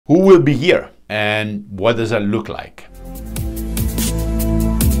Who will be here and what does that look like?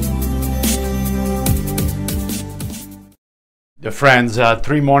 Friends,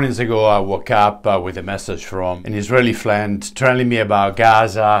 3 mornings ago I woke up with a message from an Israeli friend telling me about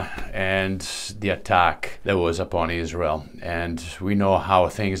Gaza and the attack that was upon Israel. And we know how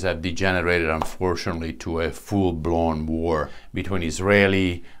things have degenerated, unfortunately, to a full-blown war between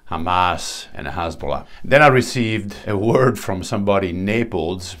Israeli, Hamas, and Hezbollah. Then I received a word from somebody in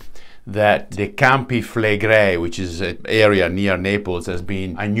Naples that the Campi Flegrei, which is an area near Naples, has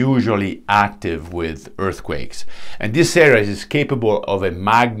been unusually active with earthquakes. And this area is capable of a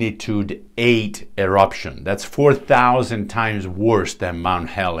magnitude 8 eruption. That's 4,000 times worse than Mount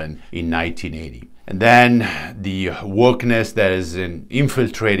Helen in 1980. And then the wokeness that is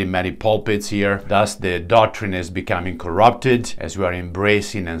infiltrating many pulpits here, thus the doctrine is becoming corrupted as we are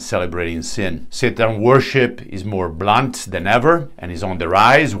embracing and celebrating sin. Satan worship is more blunt than ever and is on the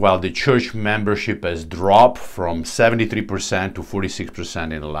rise, while the church membership has dropped from 73% to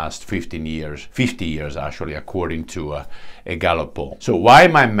 46% in the last 15 years, 50 years actually, according to a Gallup poll. So why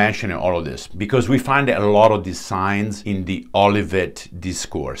am I mentioning all of this? Because we find a lot of these signs in the Olivet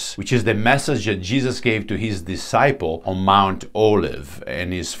Discourse, which is the message that Jesus gave to his disciple on Mount Olive,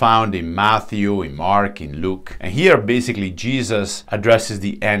 and is found in Matthew, in Mark, in Luke. And here basically Jesus addresses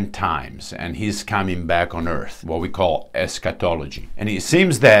the end times and he's coming back on earth, what we call eschatology. And it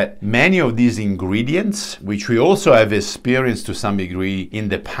seems that many of these ingredients, which we also have experienced to some degree in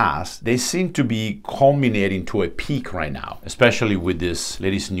the past, they seem to be culminating to a peak right now, especially with this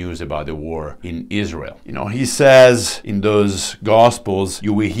latest news about the war in Israel. You know, he says in those Gospels,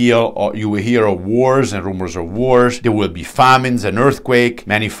 you will hear of wars and rumors of wars. There will be famines and earthquake.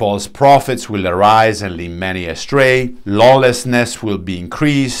 Many false prophets will arise and lead many astray. Lawlessness will be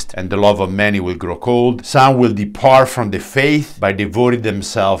increased, and the love of many will grow cold. Some will depart from the faith by devoting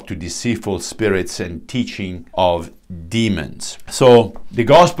themselves to deceitful spirits and teaching of demons. So the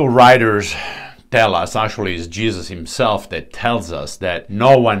Gospel writers tell us, actually it's Jesus himself that tells us, that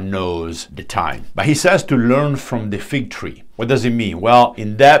no one knows the time. But he says to learn from the fig tree. What does it mean? Well,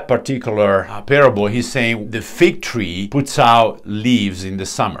 in that particular parable, he's saying the fig tree puts out leaves in the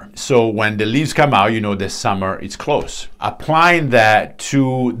summer. So when the leaves come out, you know the summer is close. Applying that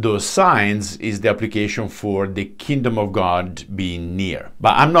to those signs is the application for the kingdom of God being near.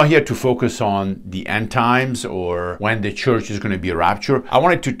 But I'm not here to focus on the end times or when the church is going to be raptured. I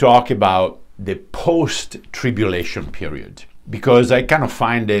wanted to talk about the post-tribulation period, because I kind of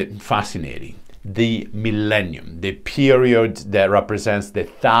find it fascinating. The millennium, the period that represents the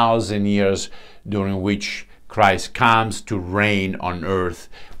 1,000 years during which Christ comes to reign on earth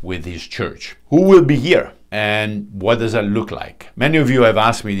with his church. Who will be here? And what does that look like? Many of you have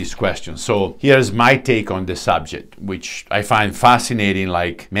asked me these questions. So here's my take on the subject, which I find fascinating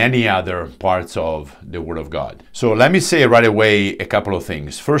like many other parts of the Word of God. So let me say right away a couple of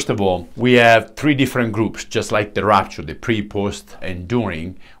things. First of all, we have 3 different groups, just like the rapture, the pre, post, and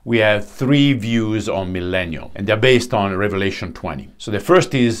during. We have 3 views on millennial, and they're based on Revelation 20. So the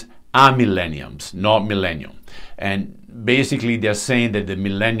first is amillenniums, not millennium. And basically they're saying that the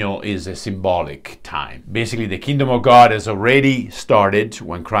millennial is a symbolic time. Basically the kingdom of God has already started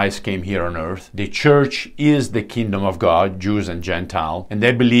when Christ came here on earth. The church is the kingdom of God, Jews and Gentile, and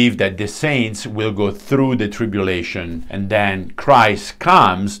they believe that the saints will go through the tribulation and then Christ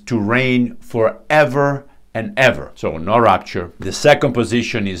comes to reign forever and ever. So no rapture. The second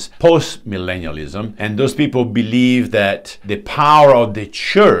position is post-millennialism, and those people believe that the power of the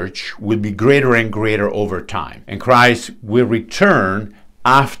church will be greater and greater over time, and Christ will return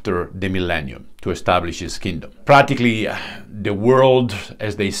after the millennium to establish his kingdom. Practically, the world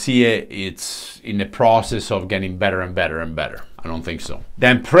as they see it, it's in the process of getting better and better and better. I don't think so.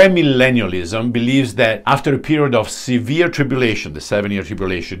 Then premillennialism believes that after a period of severe tribulation, the 7-year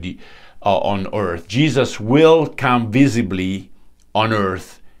tribulation, on earth, Jesus will come visibly on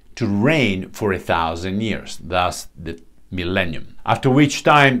earth to reign for 1,000 years, thus the millennium. After which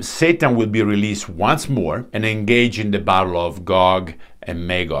time Satan will be released once more and engage in the battle of Gog and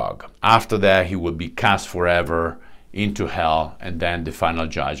Magog. After that he will be cast forever into hell, and then the final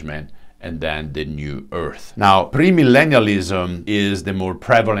judgment, and then the new earth. Now, premillennialism is the more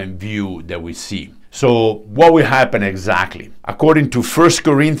prevalent view that we see. So what will happen exactly? According to 1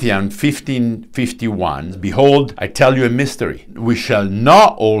 Corinthians 15:51, behold, I tell you a mystery. We shall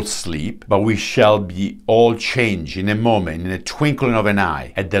not all sleep, but we shall be all changed in a moment, in a twinkling of an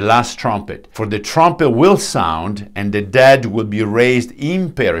eye, at the last trumpet. For the trumpet will sound, and the dead will be raised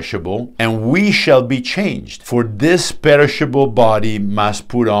imperishable, and we shall be changed. For this perishable body must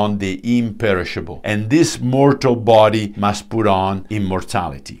put on the imperishable, and this mortal body must put on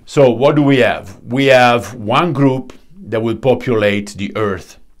immortality. So what do we have? We have one group that will populate the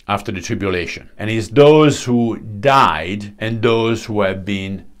earth after the tribulation, and it's those who died and those who have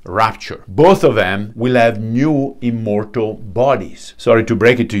been raptured. Both of them will have new immortal bodies. Sorry to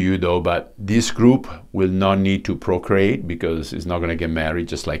break it to you though, but this group will not need to procreate because it's not going to get married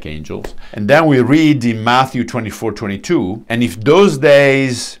just like angels. And then we read in Matthew 24:22, and if those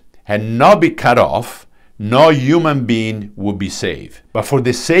days had not been cut off, no human being will be saved. But for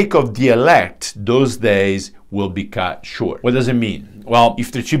the sake of the elect, those days will be cut short. What does it mean? Well,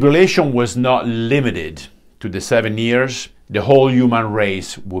 if the tribulation was not limited to the 7 years, the whole human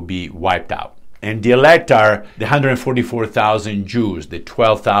race will be wiped out. And the elect are the 144,000 Jews, the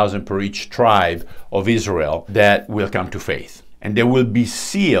 12,000 per each tribe of Israel that will come to faith. And they will be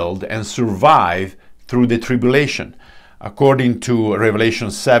sealed and survive through the tribulation. According to Revelation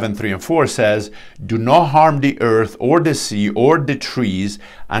 7:3-4 says, do not harm the earth or the sea or the trees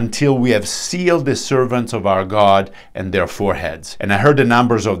until we have sealed the servants of our God and their foreheads. And I heard the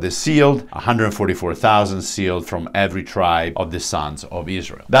numbers of the sealed, 144,000 sealed from every tribe of the sons of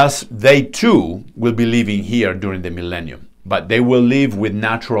Israel. Thus, they too will be living here during the millennium. But they will live with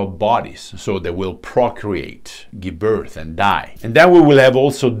natural bodies, so they will procreate, give birth, and die. And then we will have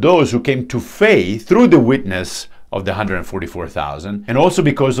also those who came to faith through the witness of the 144,000, and also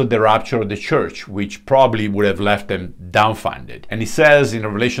because of the rapture of the church, which probably would have left them dumbfounded. And it says in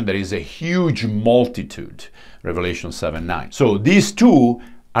Revelation there is a huge multitude, Revelation 7:9. So these two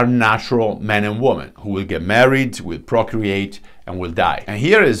are natural men and women who will get married, will procreate, and will die. And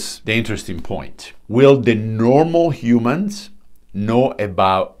here is the interesting point. Will the normal humans know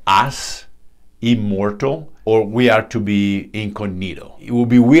about us, immortal, or we are to be incognito? It would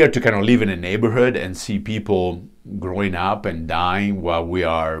be weird to kind of live in a neighborhood and see people growing up and dying while we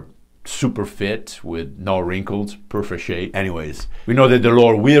are super fit with no wrinkles, perfect shape. Anyways, we know that the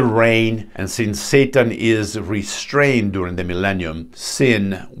Lord will reign, and since Satan is restrained during the millennium,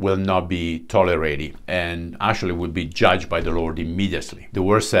 sin will not be tolerated and actually will be judged by the Lord immediately. The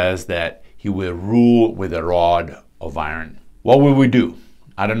word says that he will rule with a rod of iron. What will we do?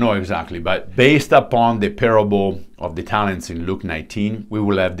 I don't know exactly, but based upon the parable of the talents in Luke 19, we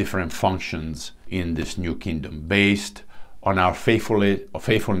will have different functions in this new kingdom based on our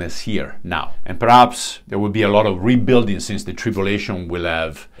faithfulness here now. And perhaps there will be a lot of rebuilding since the tribulation will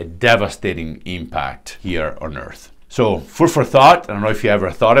have a devastating impact here on earth. So food for thought. I don't know if you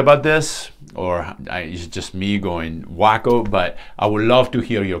ever thought about this or it's just me going wacko, but I would love to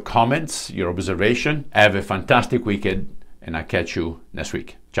hear your comments, your observation. Have a fantastic weekend, and I'll catch you next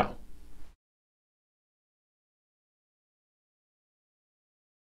week. Ciao.